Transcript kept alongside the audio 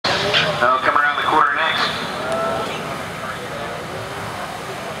Come around the corner next.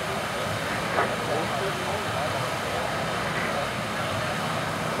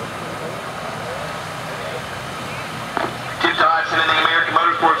 Tip to Hudson in the American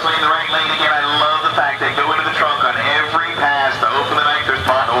Motorsports lane, the right lane. Again, I love the fact they go into the trunk on every pass to open the nitrous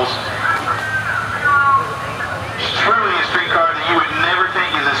potholes. It's truly a street car that you would never think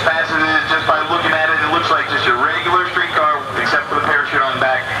is as fast as it is just by looking at it. It looks like just a regular street car, except for the parachute on the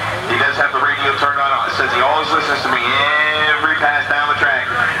back. He does have the radio turned on. It says he always listens to me every pass down the track.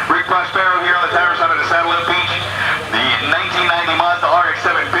 Rick Prospero here on the tower side of the Saddle Beach. The 1990 Mazda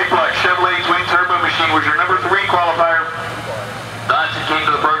RX-7 Big Block Chevrolet Twin Turbo machine was your number 3 qualifier. Dodson came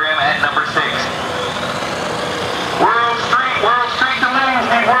to the program at number 6. World Street to lanes,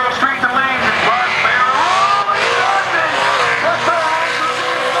 the World Street to lanes, and Prospero. Oh, he does it! That's the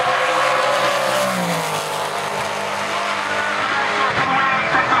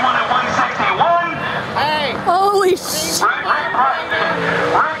at 161. Hey! Holy shit! Right.